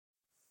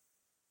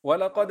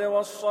ولقد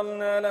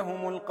وصلنا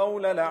لهم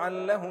القول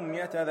لعلهم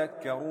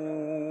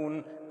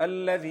يتذكرون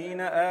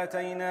الذين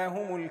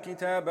آتيناهم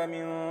الكتاب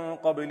من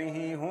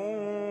قبله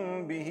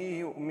هم به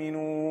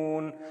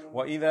يؤمنون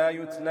وإذا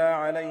يتلى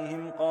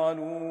عليهم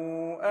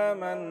قالوا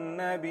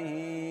آمنا به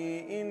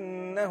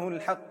إنه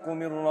الحق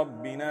من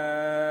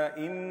ربنا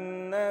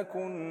إنا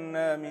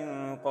كنا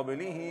من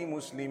قبله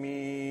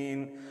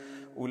مسلمين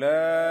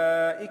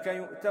أولئك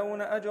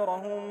يؤتون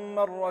أجرهم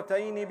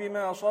مرتين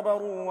بما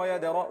صبروا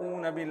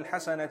ويدرؤون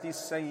بالحسنة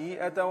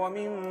السيئة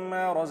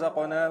ومما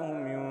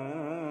رزقناهم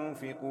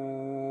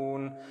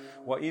ينفقون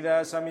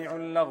وإذا سمعوا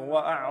اللغو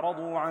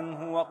أعرضوا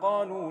عنه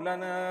وقالوا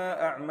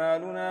لنا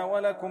أعمالنا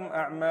ولكم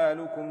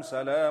أعمالكم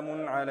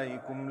سلام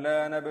عليكم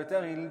لا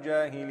نبتغي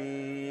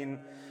الجاهلين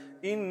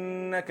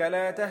إنك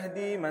لا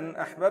تهدي من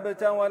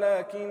أحببت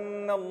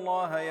ولكن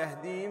الله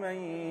يهدي من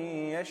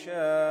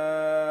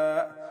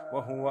يشاء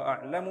وهو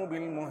أعلم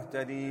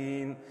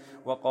بالمهتدين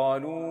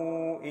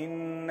وقالوا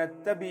إن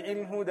نتبع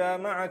الهدى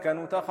معك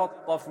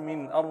نتخطف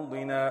من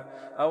أرضنا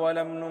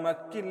أولم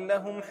نمكن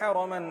لهم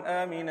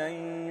حرما آمنا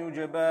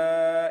يجبى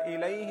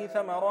إليه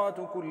ثمرات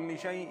كل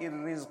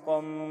شيء رزقا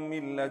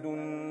من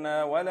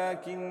لدنا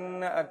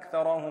ولكن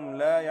أكثرهم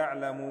لا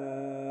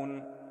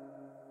يعلمون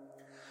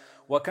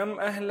وكم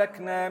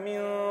أهلكنا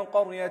من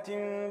قرية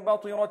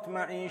بطرت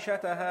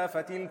معيشتها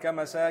فتلك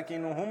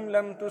مساكنهم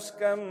لم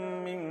تسكن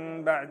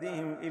من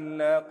بعدهم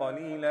إلا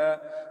قليلا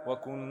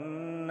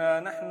وكنا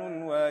نحن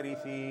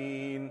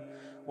الوارثين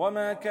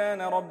وما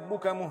كان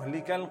ربك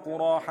مهلك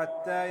القرى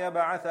حتى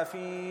يبعث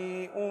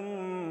في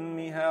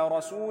أمها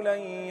رسولا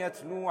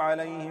يتلو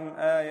عليهم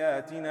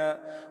آياتنا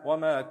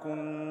وما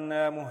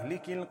كنا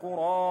مهلك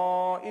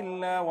القرى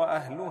إلا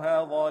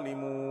وأهلها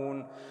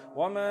ظالمون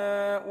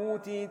وما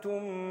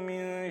أوتيتم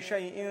من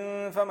شيء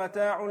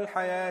فمتاع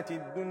الحياة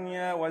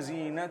الدنيا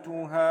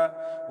وزينتها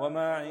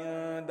وما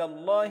عند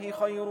الله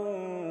خير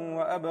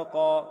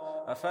وأبقى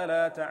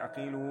أفلا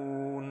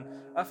تعقلون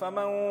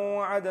أفمن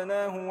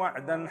وعدناه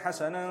وعدا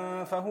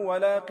حسنا فهو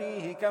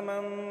لاقيه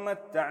كمن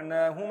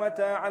متعناه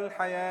متاع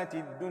الحياة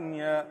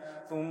الدنيا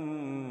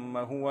ثم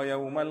هو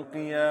يوم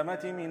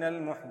القيامة من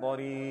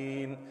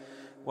المحضرين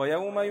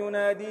ويوم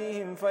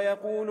يناديهم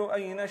فيقول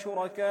أين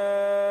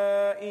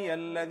شركائي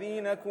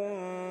الذين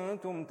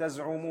كنتم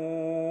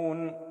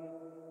تزعمون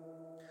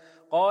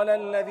قال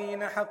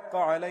الذين حق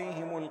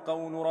عليهم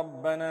القول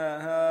ربنا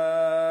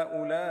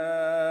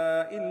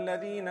هؤلاء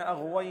الذين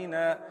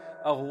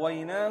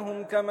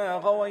أغويناهم كما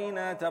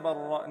غوينا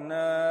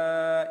تبرأنا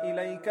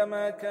إليك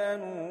ما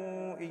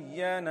كانوا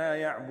إيانا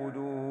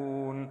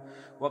يعبدون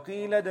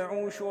وقيل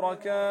ادعوا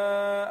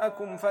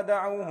شركاءكم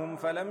فدعوهم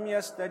فلم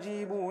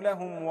يستجيبوا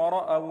لهم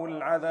ورأوا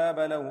العذاب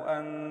لو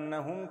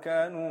أنهم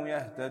كانوا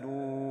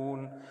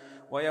يهتدون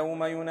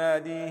ويوم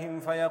يناديهم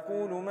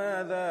فيقول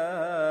ماذا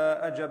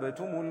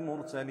أجبتم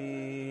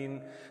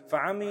المرسلين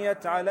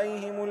فعميت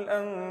عليهم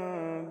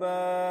الأنباء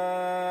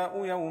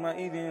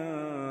يومئذ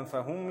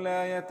فهم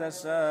لا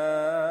يتساءلون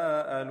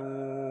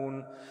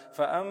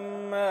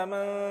فأما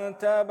من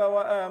تاب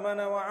وآمن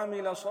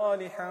وعمل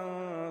صالحا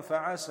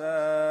فعسى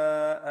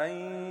أن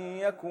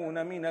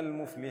يكون من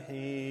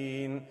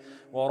المفلحين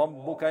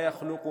وربك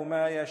يخلق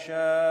ما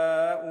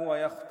يشاء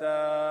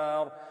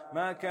ويختار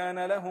ما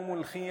كان لهم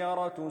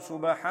الخيرة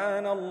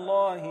سبحان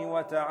الله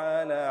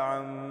وتعالى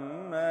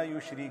عما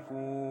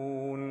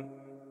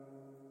يشركون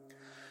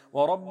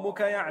وربك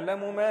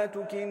يعلم ما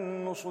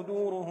تكن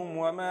صدورهم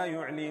وما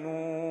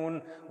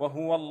يعلنون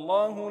وهو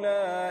الله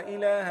لا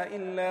إله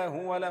إلا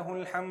هو له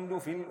الحمد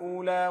في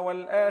الأولى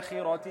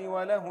والآخرة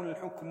وله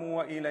الحكم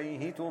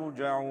وإليه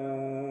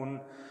ترجعون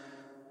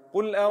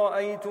قل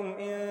أرأيتم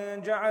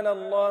إن جعل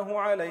الله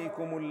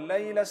عليكم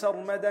الليل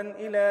سرمدا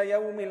إلى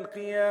يوم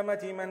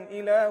القيامة من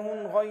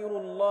إله غير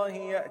الله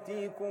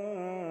يأتيكم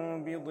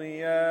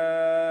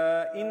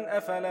بضياء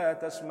أفلا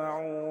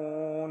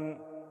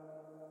تسمعون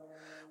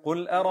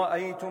قل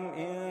أرأيتم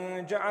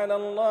إن جعل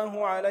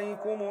الله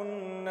عليكم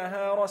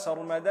النهار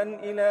سرمدا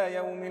إلى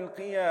يوم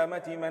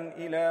القيامة من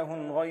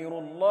إله غير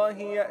الله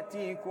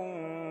يأتيكم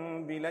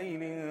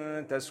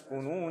بليل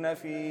تسكنون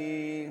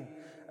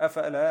فيه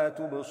أفلا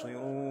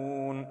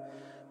تبصرون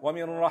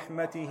ومن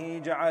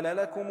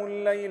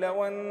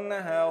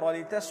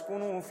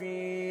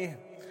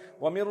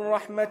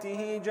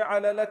رحمته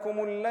جعل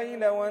لكم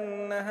الليل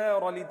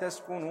والنهار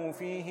لتسكنوا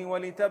فيه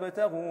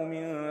ولتبتغوا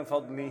من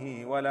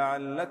فضله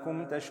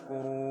ولعلكم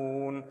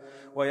تشكرون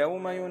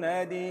ويوم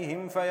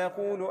يناديهم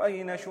فيقول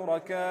أين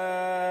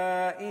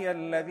شركائي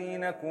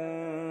الذين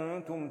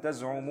كنتم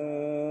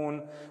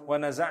تزعمون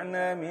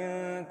ونزعنا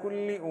من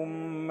كل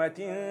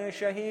أمة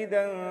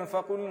شهيدا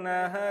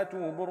فقلنا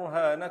هاتوا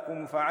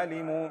برهانكم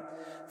فعلموا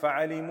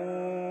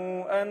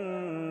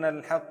أن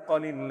الحق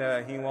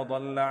لله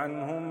وضل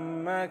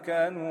عنهم ما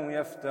كانوا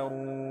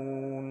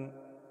يفترون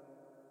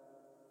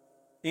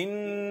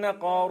إن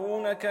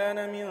قارون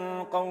كان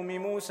من قوم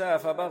موسى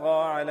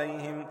فبغى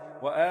عليهم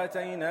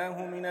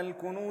وآتيناه من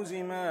الكنوز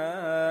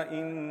ما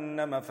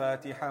إن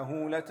مفاتحه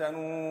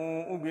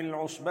لتنوء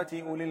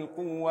بالعصبة أولي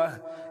القوة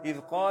إذ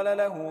قال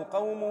له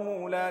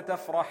قومه لا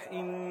تفرح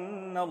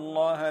إن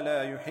الله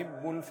لا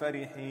يحب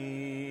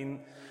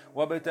الفرحين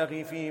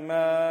وابتغ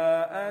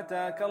فيما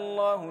آتاك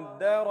الله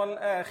الدار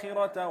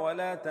الآخرة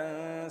ولا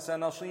تنس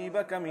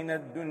نصيبك من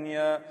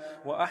الدنيا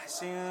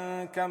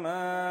وأحسن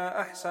كما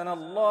أحسن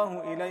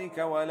الله إليك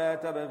ولا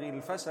تبغ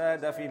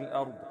الفساد في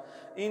الأرض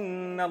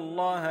إن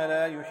الله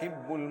لا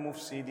يحب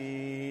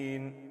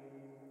المفسدين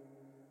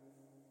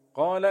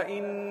قال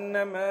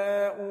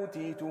إنما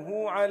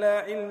أوتيته على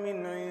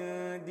علم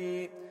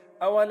عندي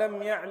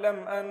أولم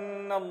يعلم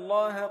أن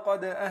الله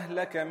قد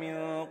أهلك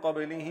من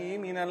قبله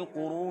من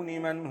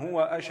القرون من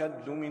هو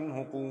أشد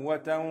منه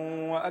قوة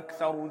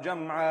وأكثر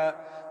جمعا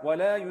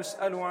ولا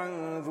يسأل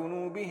عن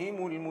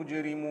ذنوبهم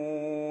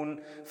المجرمون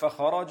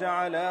فخرج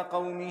على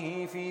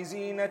قومه في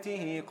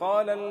زينته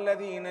قال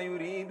الذين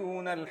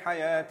يريدون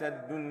الحياة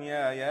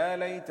الدنيا يا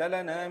ليت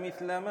لنا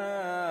مثل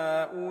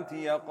ما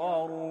أوتي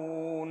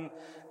قارون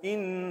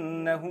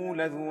إنه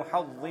لذو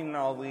حظ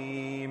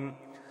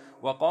عظيم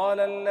وقال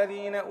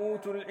الذين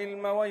أوتوا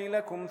العلم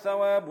ويلكم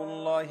ثواب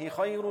الله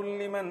خير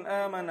لمن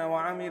آمن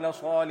وعمل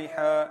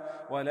صالحا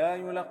ولا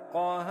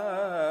يلقاها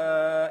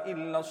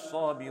إلا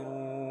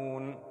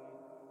الصابرون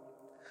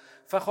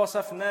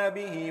فخسفنا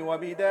به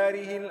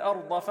وبداره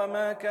الأرض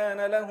فما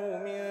كان له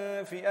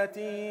من فئة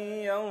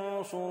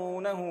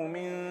ينصرونه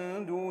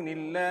من دون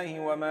الله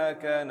وما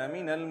كان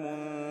من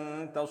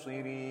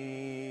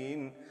المنتصرين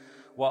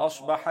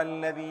وأصبح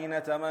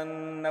الذين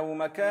تمنوا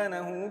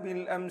مكانه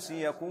بالأمس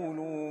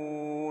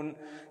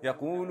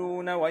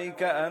يقولون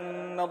ويك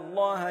أن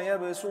الله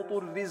يبسط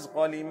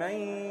الرزق لمن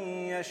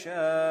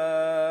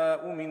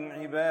يشاء من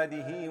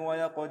عباده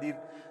ويقدر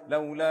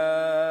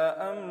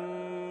لولا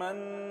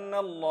أمن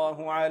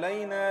الله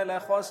علينا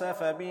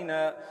لخسف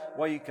بنا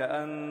ويك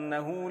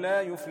أنه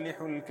لا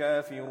يفلح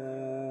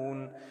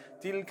الكافرون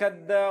تلك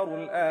الدار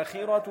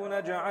الآخرة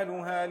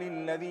نجعلها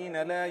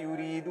للذين لا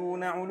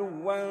يريدون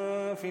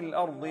علوا في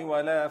الأرض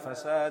ولا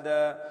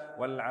فسادا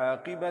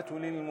والعاقبة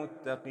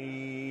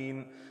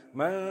للمتقين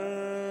من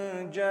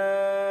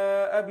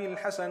جاء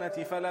بالحسنة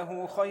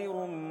فله خير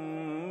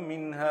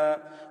منها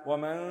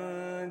ومن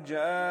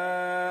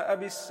جاء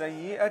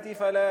بالسيئة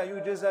فلا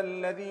يجزى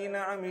الذين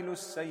عملوا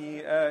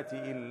السيئات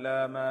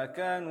إلا ما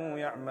كانوا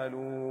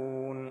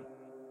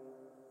يعملون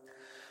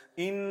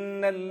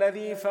إن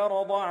الذي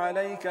فرض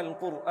عليك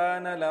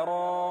القرآن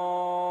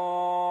لرادك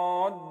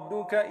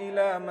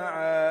إلى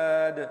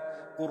معاد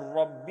قل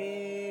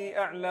ربي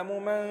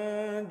أعلم من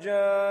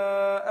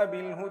جاء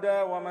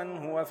بالهدى ومن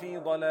هو في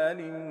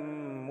ضلال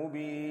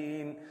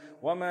مبين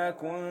وما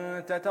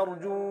كنت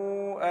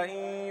ترجو أن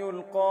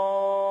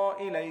يلقى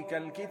إليك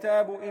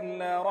الكتاب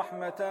إلا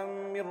رحمة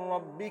من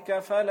ربك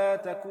فلا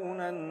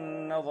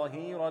تكونن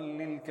ظهيرا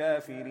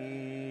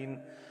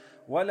للكافرين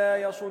ولا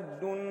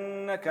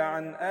يصدنك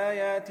عن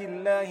آيات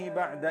الله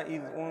بعد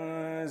إذ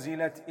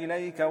أنزلت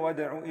إليك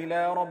وادع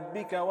إلى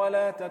ربك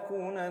ولا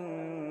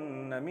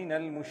تكونن من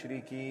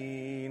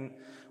المشركين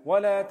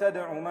ولا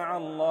تدع مع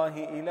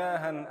الله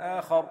إلها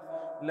آخر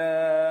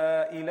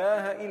لا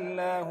إله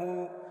إلا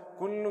هو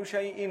كل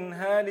شيء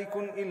هالك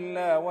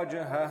إلا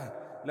وجهه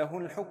له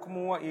الحكم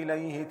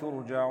وإليه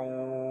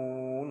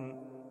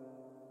ترجعون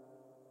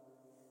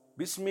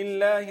بسم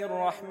الله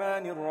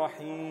الرحمن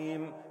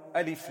الرحيم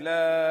ألف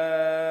لام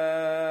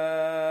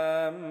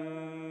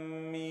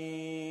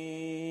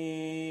ميم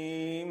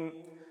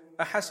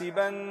أحسب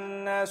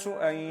الناس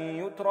أن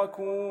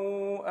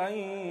يتركوا أن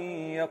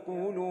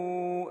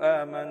يقولوا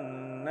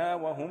آمنا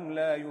وهم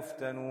لا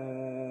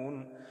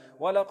يفتنون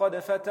ولقد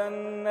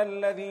فتنا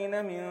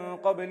الذين من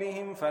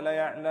قبلهم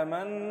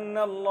فليعلمن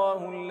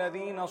الله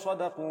الذين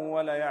صدقوا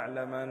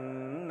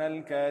وليعلمن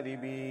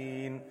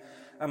الكاذبين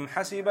أم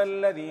حسب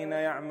الذين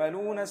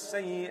يعملون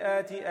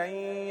السيئات أن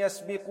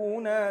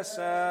يسبقونا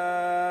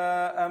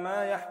ساء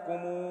ما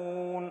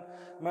يحكمون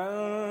من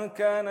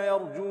كان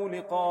يرجو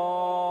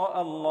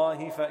لقاء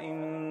الله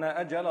فإن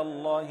أجل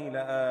الله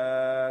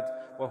لآت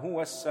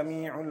وهو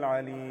السميع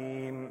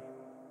العليم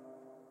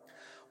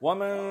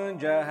ومن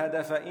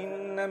جاهد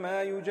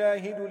فإنما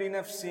يجاهد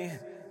لنفسه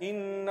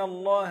إن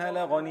الله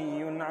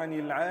لغني عن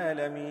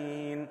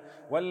العالمين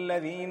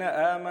والذين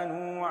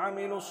آمنوا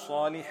وعملوا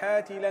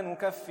الصالحات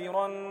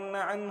لنكفرن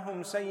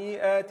عنهم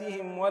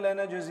سيئاتهم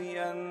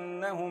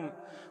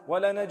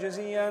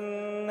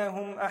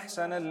ولنجزينهم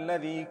أحسن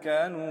الذي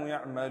كانوا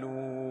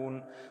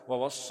يعملون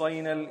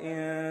ووصينا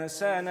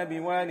الإنسان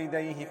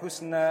بوالديه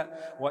حسنا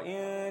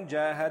وإن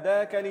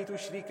جاهداك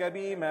لتشرك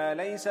بي ما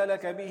ليس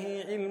لك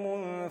به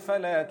علم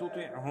فلا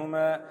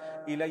تطعهما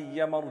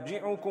إلي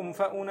مرجعكم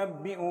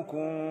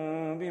فأنبئكم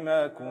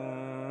بما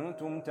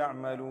كنتم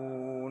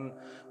تعملون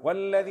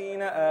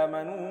والذين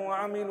آمنوا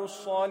وعملوا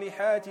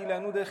الصالحات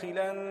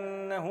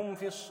لندخلنهم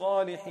في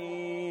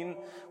الصالحين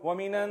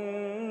ومن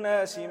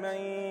الناس من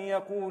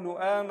يقول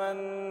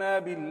آمنا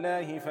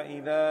بالله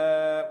فإذا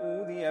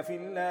أوذي في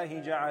الله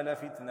جعل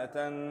فتنة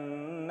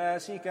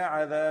الناس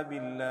كعذاب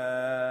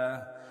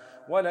الله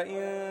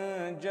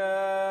ولئن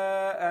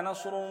جاء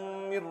نصر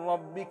من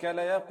ربك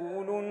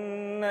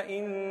ليقولن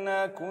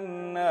إنا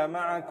كنا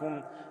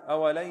معكم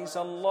أوليس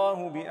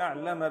الله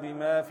بأعلم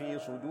بما في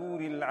صدور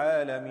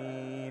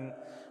العالمين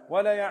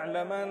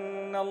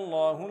وليعلمن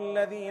الله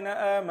الذين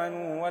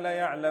آمنوا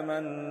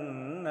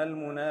وليعلمن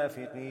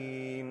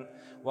المنافقين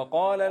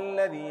وقال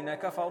الذين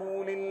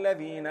كفروا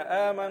للذين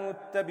آمنوا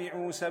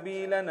اتبعوا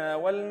سبيلنا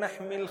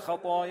ولنحمل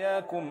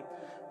خطاياكم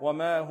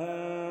وما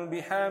هم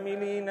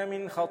بحاملين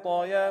من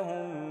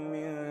خطاياهم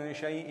من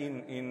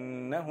شيء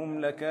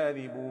إنهم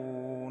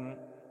لكاذبون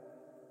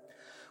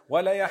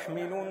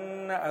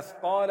وليحملن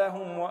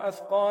أثقالهم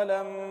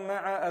وأثقالا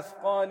مع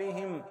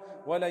أثقالهم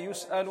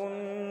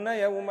وليسألن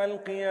يوم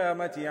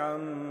القيامة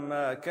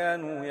عما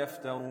كانوا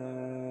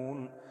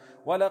يفترون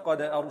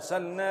ولقد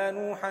أرسلنا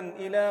نوحا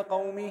إلى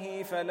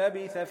قومه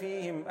فلبث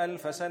فيهم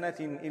 1000 سنة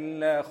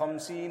إلا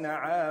 50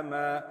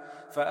 عاما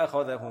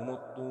فأخذهم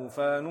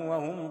الطوفان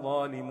وهم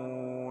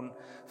ظالمون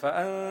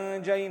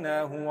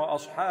فأنجيناه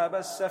وأصحاب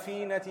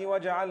السفينة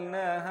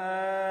وجعلناها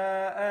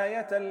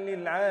آية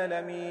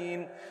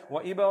للعالمين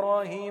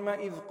وإبراهيم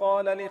إذ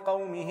قال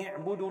لقومه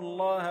اعبدوا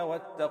الله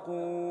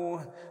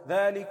واتقوه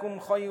ذلكم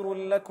خير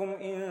لكم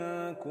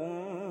إن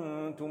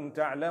كنتم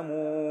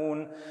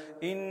تعلمون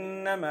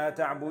إنما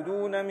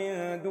تعبدون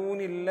من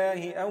دون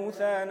الله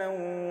أوثانا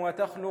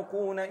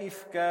وتخلقون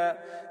إفكا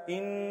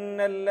إن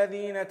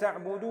الذين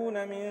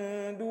تعبدون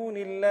من دون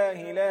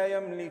الله لا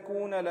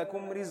يملكون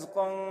لكم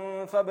رزقا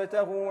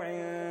فابتغوا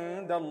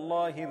عند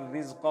الله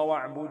الرزق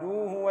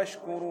واعبدوه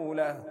واشكروا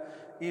له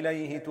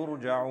إليه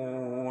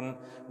ترجعون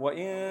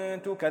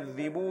وإن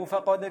تكذبوا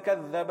فقد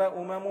كذب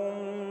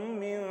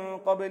من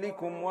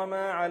قبلكم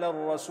وما على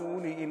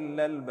الرسول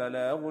إلا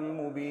البلاغ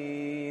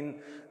المبين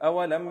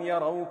أولم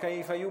يروا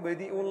كيف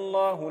يبدئ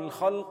الله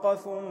الخلق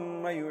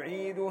ثم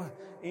يعيده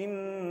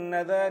إن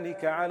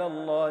ذلك على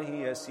الله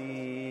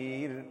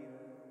يسير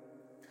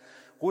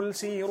قل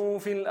سيروا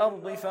في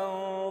الأرض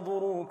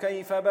فانظروا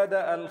كيف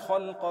بدأ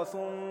الخلق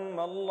ثم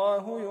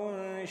الله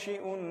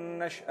ينشئ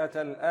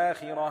النشأة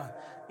الآخرة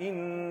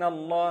إن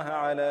الله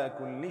على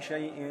كل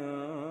شيء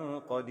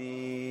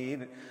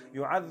قدير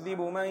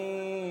يعذب من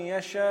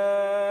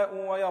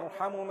يشاء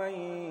ويرحم من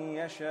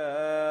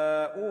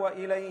يشاء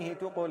وإليه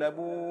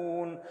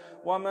تقلبون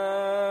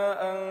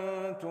وما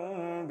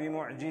أنتم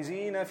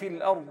بمعجزين في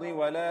الأرض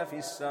ولا في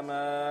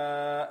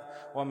السماء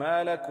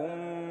وما لكم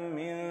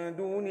من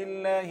دون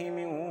الله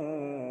من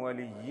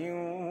ولي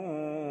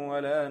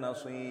ولا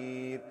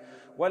نصير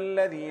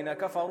والذين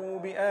كفروا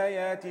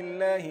بآيات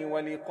الله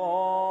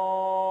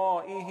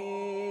ولقائه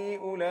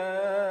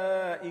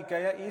أولئك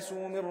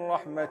يئسوا من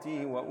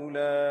رحمتي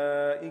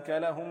وأولئك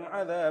لهم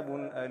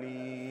عذاب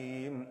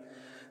أليم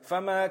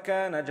فما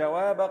كان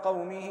جواب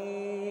قومه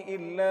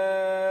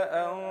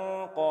إلا أن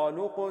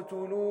قالوا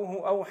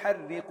اقتلوه أو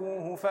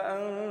حرقوه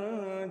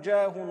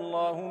فأنجاه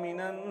الله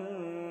من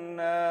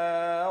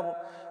النار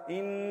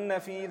إن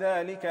في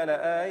ذلك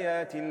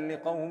لآيات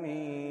لقوم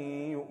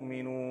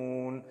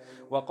يؤمنون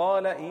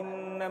وقال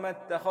إنما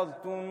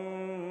اتخذتم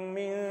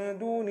من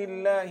دون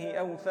الله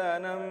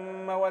أوثانا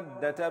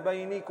مودة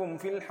بينكم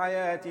في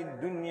الحياة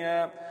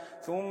الدنيا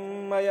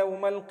ثم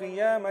يوم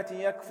القيامة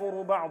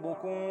يكفر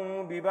بعضكم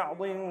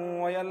ببعض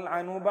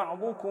ويلعن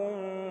بعضكم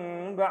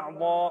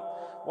بعضا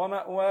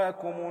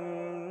ومأواكم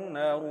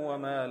النار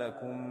وما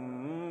لكم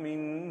من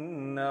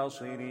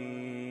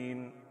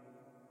ناصرين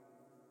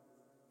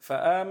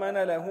فآمن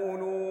له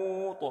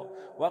لوط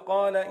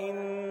وقال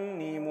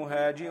إني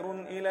مهاجر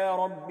إلى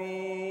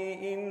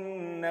ربي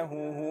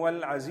إنه هو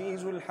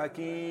العزيز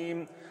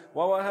الحكيم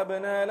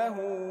ووهبنا له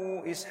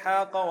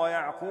إسحاق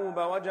ويعقوب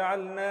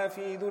وجعلنا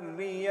في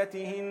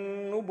ذريته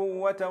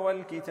النبوة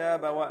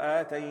والكتاب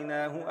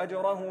وآتيناه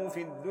أجره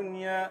في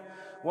الدنيا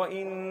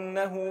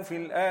وإنه في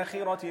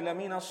الآخرة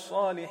لمن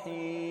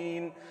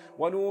الصالحين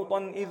ولوطا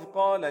إذ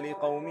قال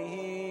لقومه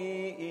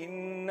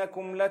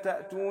إنكم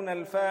لتأتون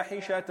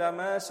الفاحشة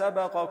ما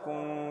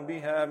سبقكم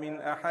بها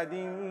من أحد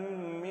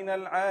من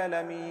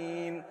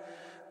العالمين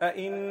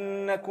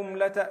أئنكم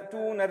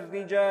لتأتون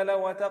الرجال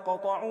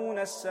وتقطعون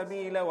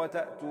السبيل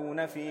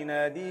وتأتون في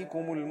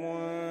ناديكم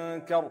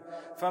المنكر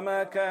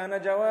فما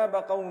كان جواب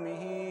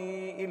قومه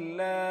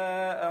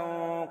إلا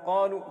أن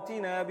قالوا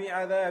ائتنا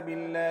بعذاب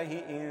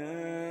الله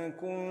إن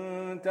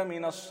كنت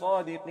من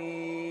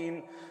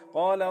الصادقين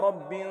قال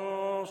رب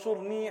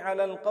انصرني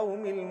على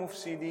القوم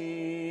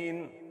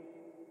المفسدين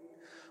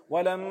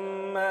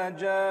ولما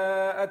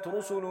جاءت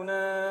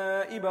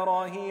رسلنا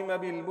إبراهيم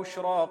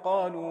بالبشرى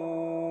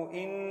قالوا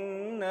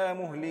إنا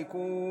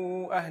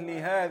مهلكو أهل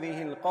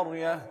هذه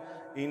القرية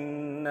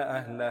إن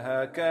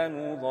أهلها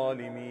كانوا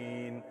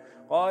ظالمين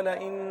قال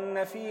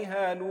إن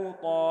فيها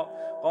لوطا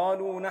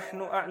قالوا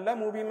نحن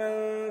أعلم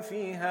بمن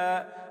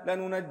فيها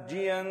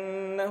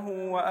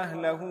لننجينه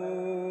وأهله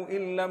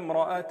إلا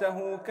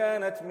امرأته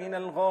كانت من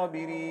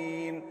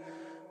الغابرين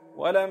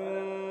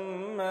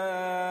ولما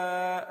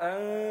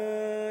أن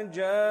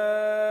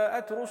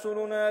جاءت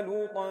رسلنا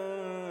لوطا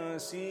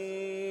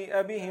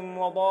سيء بهم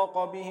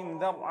وضاق بهم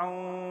ذرعا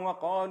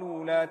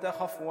وقالوا لا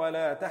تخف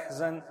ولا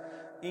تحزن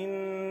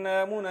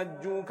إنا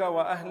منجوك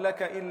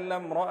وأهلك إلا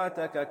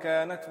امرأتك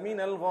كانت من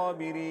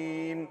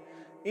الغابرين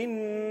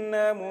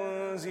إنا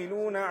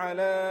منزلون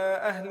على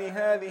أهل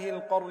هذه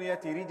القرية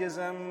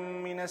رجزا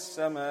من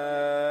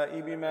السماء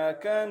بما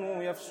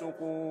كانوا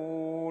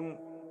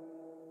يفسقون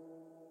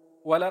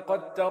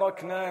ولقد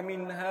تركنا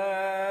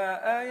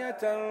منها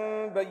آية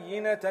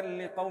بينة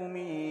لقوم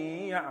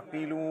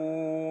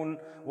يعقلون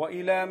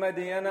وإلى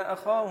مدين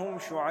أخاهم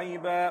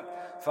شعيبا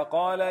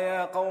فقال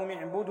يا قوم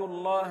اعبدوا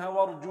الله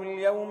وارجوا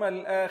اليوم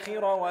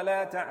الآخر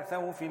ولا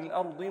تعثوا في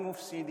الأرض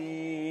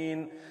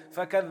مفسدين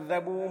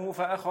فكذبوه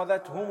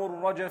فأخذتهم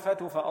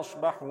الرجفة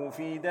فأصبحوا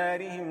في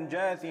دارهم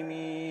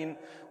جاثمين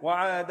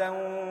وعادا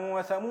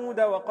وثمود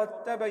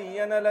وقد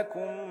تبين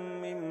لكم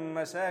من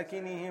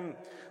مساكنهم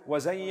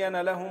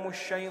وزين لهم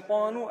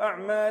الشيطان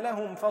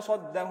أعمالهم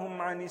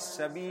فصدهم عن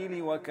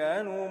السبيل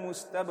وكانوا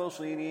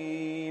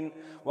مستبصرين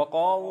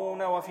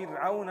وقارون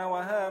وفرعون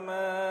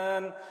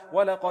وهامان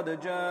ولقد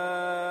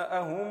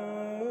جاءهم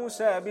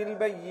موسى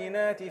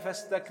بالبينات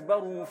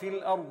فاستكبروا في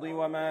الأرض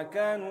وما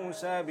كانوا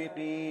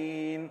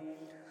سابقين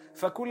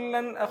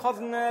فكلا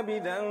أخذنا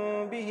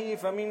بذنبه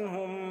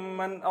فمنهم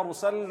من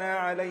أرسلنا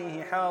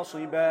عليه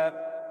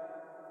حاصبا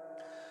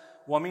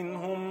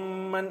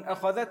ومنهم من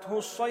أخذته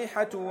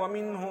الصيحة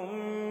ومنهم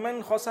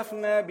من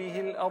خسفنا به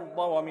الأرض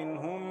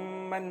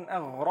ومنهم من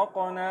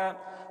أغرقنا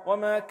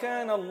وما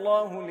كان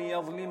الله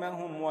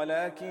ليظلمهم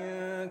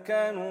ولكن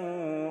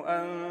كانوا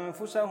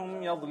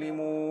أنفسهم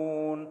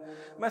يظلمون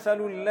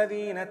مثل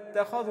الذين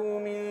اتخذوا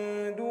من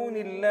دون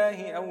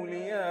الله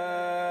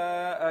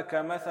أولياء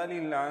كمثل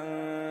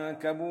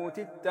العنكبوت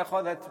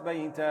اتخذت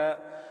بيتا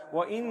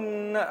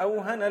وإن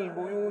أوهن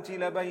البيوت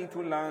لبيت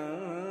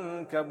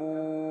العنكبوت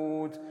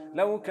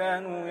لو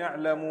كانوا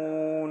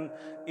يعلمون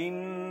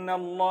إن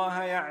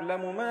الله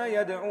يعلم ما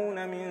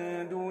يدعون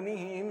من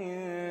دونه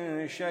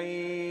من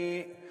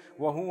شيء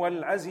وهو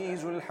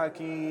العزيز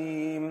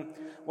الحكيم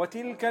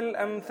وتلك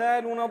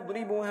الأمثال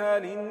نضربها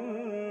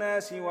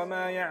للناس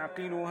وما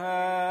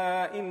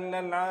يعقلها إلا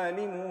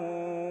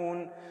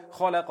العالمون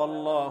خلق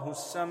الله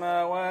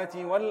السماوات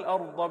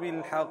والأرض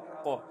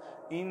بالحق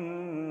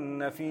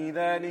إن في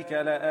ذلك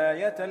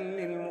لآية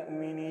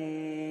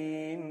للمؤمنين